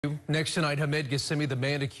Next tonight, Hamed Ghassemi, the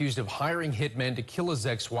man accused of hiring hitmen to kill his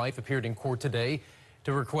ex-wife, appeared in court today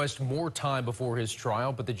to request more time before his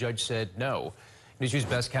trial, but the judge said no. News 2's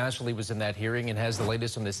Bess Casserly was in that hearing and has the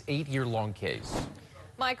latest on this 8-year-long case.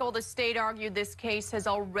 Michael, the state argued this case has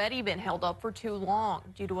already been held up for too long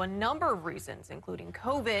due to a number of reasons, including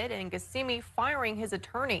COVID and Ghassemi firing his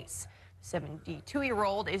attorneys. The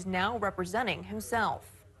 72-year-old is now representing himself.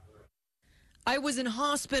 I was in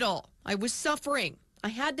hospital. I was suffering. I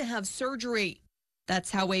had to have surgery. That's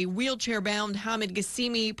how a wheelchair-bound Hamed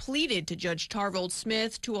Ghassemi pleaded to Judge Tarvold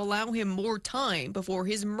Smith to allow him more time before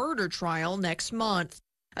his murder trial next month,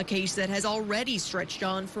 a case that has already stretched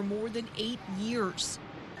on for more than 8 years.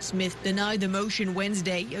 Smith denied the motion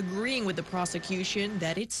Wednesday, agreeing with the prosecution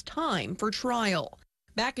that it's time for trial.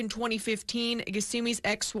 Back in 2015, Ghassemi's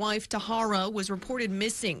ex-wife Tahara was reported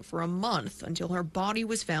missing for a month until her body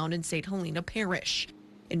was found in St. Helena Parish.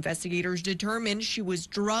 Investigators determined she was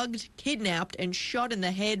drugged, kidnapped, and shot in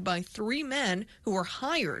the head by 3 men who were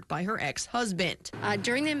hired by her ex-husband.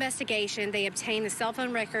 During the investigation, they obtained the cell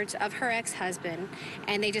phone records of her ex-husband,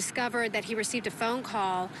 and they discovered that he received a phone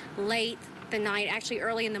call late the night, actually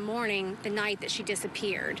early in the morning, the night that she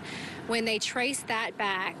disappeared. When they traced that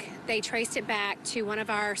back, they traced it back to one of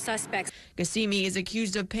our suspects. Ghassemi is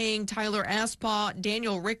accused of paying Tyler Aspaw,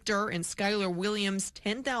 Daniel Richter, and Skylar Williams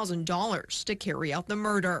 $10,000 to carry out the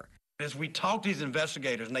murder. As we talked to these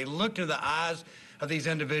investigators and they looked into the eyes of these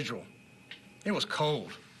individuals, it was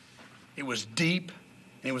cold, it was deep,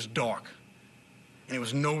 and it was dark, and it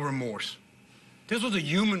was no remorse. This was a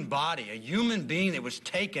human body, a human being that was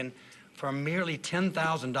taken for merely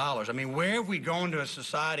 $10,000. I mean, where have we gone to a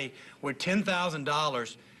society where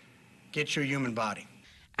 $10,000 gets your human body?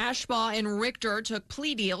 Aspaw and Richter took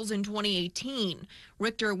plea deals in 2018.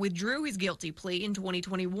 Richter withdrew his guilty plea in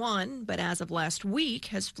 2021, but as of last week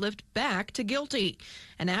has flipped back to guilty.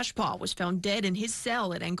 And Aspaw was found dead in his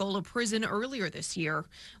cell at Angola prison earlier this year.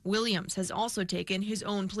 Williams has also taken his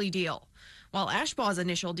own plea deal. While Ashpaw's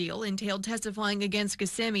initial deal entailed testifying against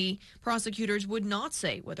Ghassemi, prosecutors would not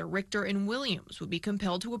say whether Richter and Williams would be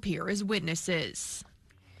compelled to appear as witnesses.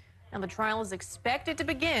 Now, the trial is expected to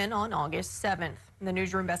begin on August 7th. In the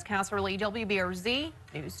newsroom, Bess Casserly, WBRZ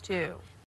News 2.